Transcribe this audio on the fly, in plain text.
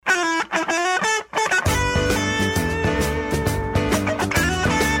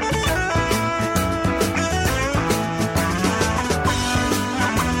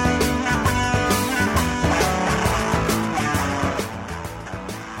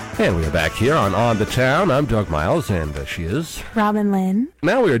And we are back here on the Town. I'm Doug Miles, and she is Robin Lynn.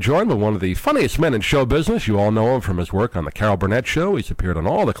 Now we are joined by one of the funniest men in show business. You all know him from his work on The Carol Burnett Show. He's appeared on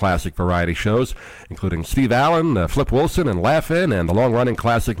all the classic variety shows, including Steve Allen, Flip Wilson, and Laugh-In, and the long-running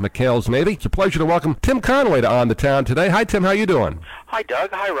classic McHale's Navy. It's a pleasure to welcome Tim Conway to On the Town today. Hi, Tim. How you doing? Hi,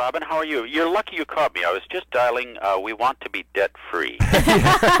 Doug. Hi, Robin. How are you? You're lucky you caught me. I was just dialing, we want to be debt-free.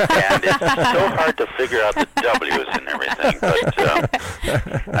 And it's so hard to figure out the W's and everything,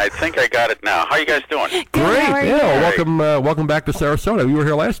 but I think I got it now. How are you guys doing? Good, Great. how are Yeah, you? welcome back to Sarasota. You were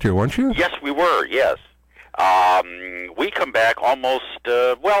here last year, weren't you? Yes, we were, yes. We come back almost,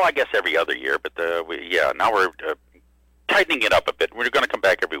 I guess every other year, but now we're tightening it up a bit. We're going to come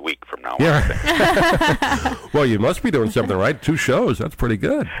back every week from now on. Yeah. Well, you must be doing something right. 2 shows. That's pretty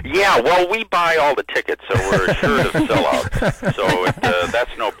good. Yeah, well, we buy all the tickets, so we're sure to sell out. So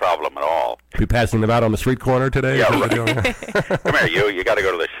that's no problem at all. Be passing them out on the street corner today? Yeah, right. Come here, you got to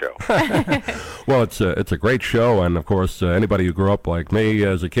go to this show. Well, it's a great show, and of course, anybody who grew up like me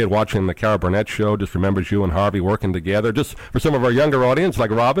as a kid watching the Carol Burnett Show just remembers you and Harvey working together. Just for some of our younger audience,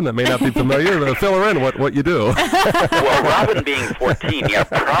 like Robin, that may not be familiar, fill her in what you do. Well, Robin being 14,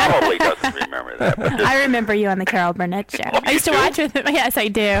 probably doesn't remember that. But I remember you on the Carol Burnett Show. Oh, I used to watch with. Yes, I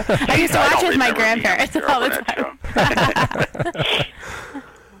do. I used to I watch don't with my remember being on grandparents the all the Carol Burnett time.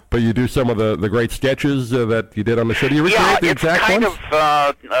 But you do some of the great sketches that you did on the show. Do you recreate the it's exact kind ones?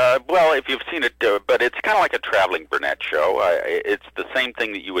 of, if you've seen it, but it's kind of like a traveling Burnett show. It's the same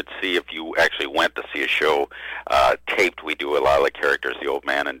thing that you would see if you actually went to see a show taped. We do a lot of the characters, the old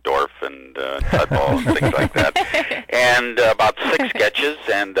man and Dorf and Tudball and things like that. And about 6 sketches,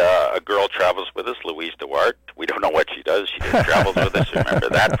 and a girl travels with us, Louise DeWart. We don't know what she does. She just travels with us. Remember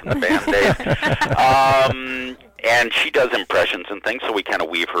that from the band days. And she does impressions and things, so we kind of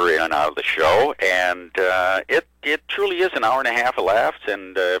weave her in and out of the show. And it truly is an hour and a half of laughs,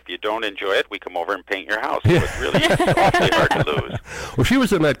 and if you don't enjoy it, we come over and paint your house. So it's really awfully hard to lose. Well, she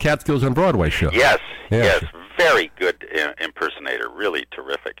was in that Catskills on Broadway show. Yes, Yeah. yes. Very good impersonator. Really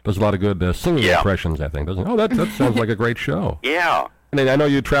terrific. Does a lot of good singing impressions, I think, doesn't it? Oh, that sounds like a great show. Yeah. And then I know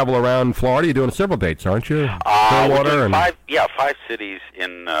you travel around Florida. You're doing several dates, aren't you? We're doing 5 cities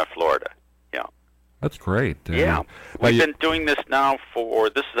in Florida. Yeah. That's great. Yeah. We've been doing this now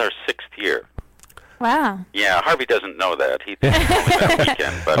this is our 6th year. Wow. Yeah, Harvey doesn't know that. He thinks it's only been a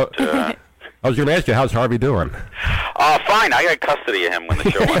weekend, but... I was going to ask you, how's Harvey doing? Fine. I got custody of him when the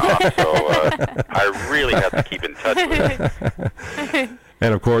show went off, so I really have to keep in touch with him.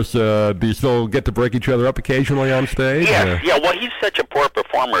 And, of course, do you still get to break each other up occasionally on stage? Yes. Yeah, well, he's such a poor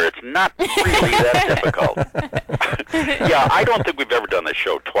performer, it's not really that difficult. Yeah, I don't think we've ever done the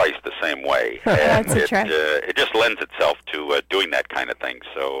show twice the same way. And That's a try. It just lends itself to doing that kind of thing.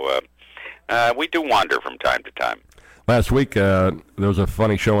 So we do wander from time to time. Last week, there was a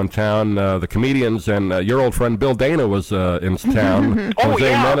funny show in town. The comedians and your old friend Bill Dana was in town. Oh, Jose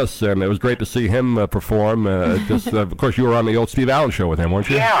yeah. Menace, and it was great to see him perform. Of course, you were on the old Steve Allen show with him, weren't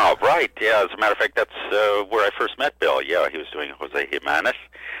you? Yeah, right. Yeah, as a matter of fact, that's where I first met Bill. Yeah, he was doing Jose Jimenez.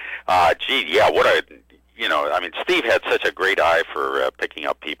 Steve had such a great eye for picking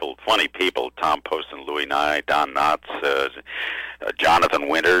up people, funny people, Tom Post and Louis Nye, Don Knotts, Jonathan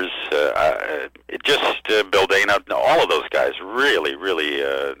Winters, Bill Dana, all of those guys really, really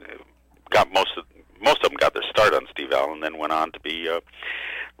got most of them got their start on Steve Allen, and then went on to be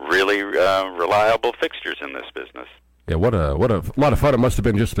really reliable fixtures in this business. Yeah, what a lot of fun it must have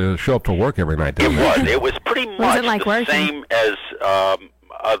been just to show up to work every night. It was pretty much like the working? same as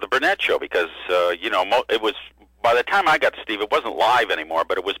the Burnett show, because it was, by the time I got to Steve, it wasn't live anymore,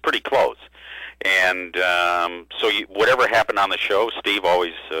 but it was pretty close. And whatever happened on the show, Steve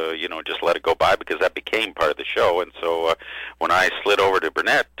always just let it go by, because that became part of the show. And so when I slid over to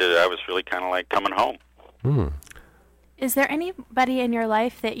Burnett, I was really kind of like coming home. Is there anybody in your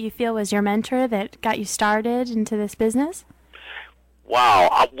life that you feel was your mentor that got you started into this business?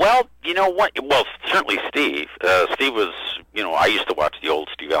 Wow. Well, you know what? Well, certainly Steve. Steve was, I used to watch the old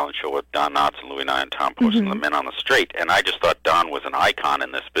Steve Allen show with Don Knotts and Louis Nye and Tom Post and the Men on the Straight, and I just thought Don was an icon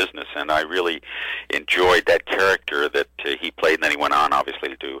in this business, and I really enjoyed that character that he played. And then he went on, obviously,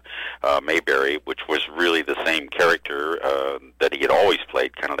 to do Mayberry, which was really the same character that he had always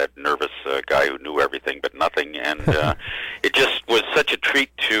played, kind of that nervous guy who knew everything but nothing. And it just was such a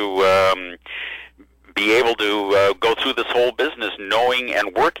treat to be able to go through this whole business knowing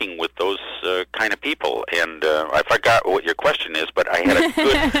and working with those kind of people. And I forgot what your question is, but I had a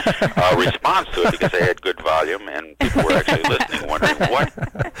good response to it, because I had good volume, and people were actually listening, wondering, what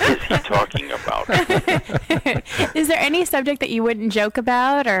is he talking about? Is there any subject that you wouldn't joke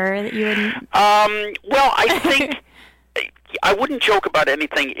about, or that you wouldn't? Well, I think I wouldn't joke about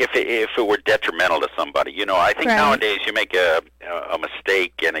anything if it were detrimental to somebody. You know, I think nowadays you make a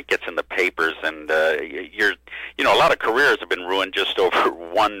mistake and it gets in the papers, and a lot of careers have been ruined just over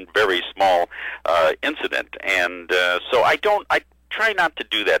one very small incident. And so I try not to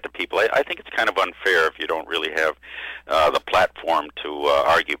do that to people. I think it's kind of unfair if you don't really have the platform to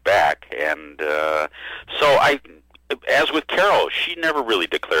argue back. And so as with Carol, she never really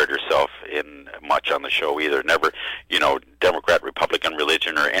declared herself in much on the show either. Never, Democrat, Republican,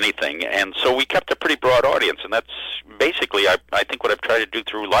 religion, or anything. And so we kept a pretty broad audience, and that's basically, I think, what I've tried to do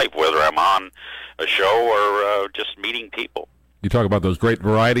through life, whether I'm on a show or just meeting people. You talk about those great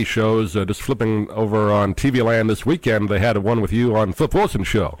variety shows. Just flipping over on TV Land this weekend, they had one with you on Flip Wilson's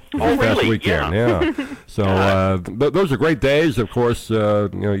show this past weekend. Yeah. So those are great days. Of course,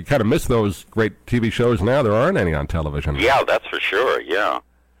 you kind of miss those great TV shows now. There aren't any on television. Yeah, that's for sure. Yeah.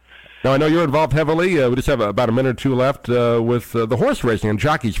 Now, I know you're involved heavily. We just have about a minute or two left with the horse racing and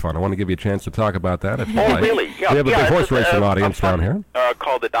Jockey's Fun. I want to give you a chance to talk about that. If you like. Really? Yeah. We have a big horse racing audience down here.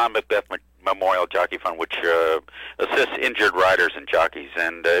 Called the Don Macbeth Memorial Jockey Fund, which assists injured riders and jockeys.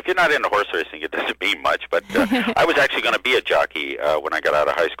 And if you're not into horse racing, it doesn't mean much. But I was actually going to be a jockey when I got out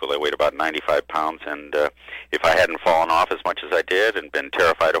of high school. I weighed about 95 pounds, and if I hadn't fallen off as much as I did and been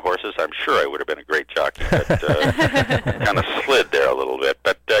terrified of horses, I'm sure I would have been a great jockey. But kind of slid there a little bit.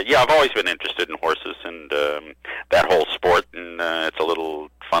 But yeah, I've always been interested in horses and that whole sport, and it's a little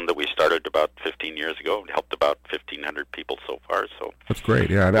fund that we started about 15 years ago. It helped about 1,500 people so far. So that's great.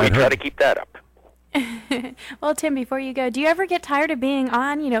 Yeah, we try to keep that up. Well, Tim, before you go, do you ever get tired of being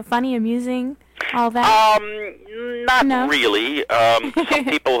on? Funny, amusing, all that. Not really. Some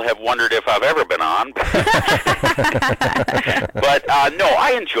people have wondered if I've ever been on, but no,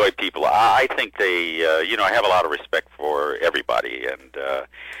 I enjoy people. I think they, I have a lot of respect for everybody, and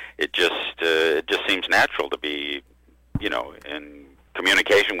it just seems natural to be, in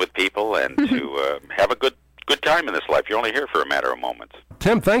communication with people and to have a good time in this life. You're only here for a matter of moments.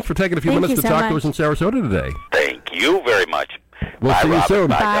 Tim, thanks for taking a few minutes to talk to us in Sarasota today. Thank you very much. We'll see you soon.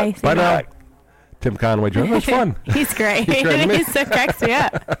 Bye. Bye now. Tim Conway, John. That was fun. He's great. He so cracks me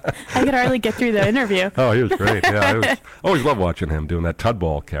up. I could hardly get through the interview. Oh, he was great. Yeah, I always love watching him doing that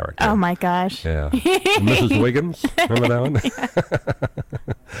Tudball character. Oh, my gosh. Yeah. Mrs. Wiggins. Remember that one? Yeah.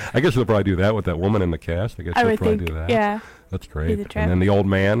 I guess they'll probably do that with that woman in the cast. I guess they'll probably do that. Yeah. That's great. And then the old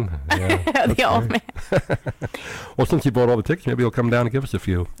man. Yeah, the old man. Well, since he bought all the tickets, maybe he'll come down and give us a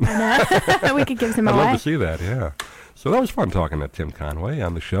few. I know. We could give some away. I'd love to see that, yeah. So that was fun talking to Tim Conway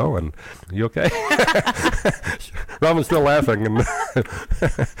on the show. And you okay? Robin's still laughing and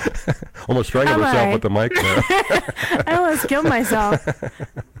almost strangled herself with the mic there. I almost killed myself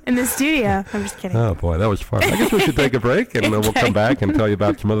in the studio. I'm just kidding. Oh, boy, that was fun. I guess we should take a break, and we'll come back and tell you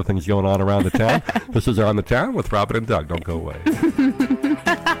about some other things going on around the town. This is On the Town with Robin and Doug. Don't go away.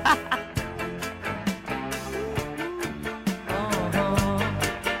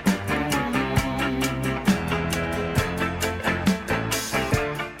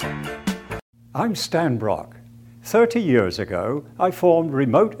 I'm Stan Brock. 30 years ago, I formed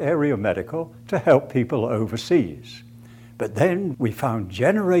Remote Area Medical to help people overseas. But then we found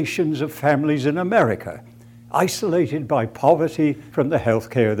generations of families in America isolated by poverty from the health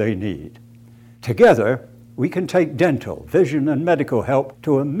care they need. Together, we can take dental, vision, and medical help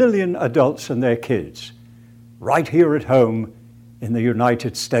to 1 million adults and their kids, right here at home in the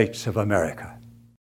United States of America.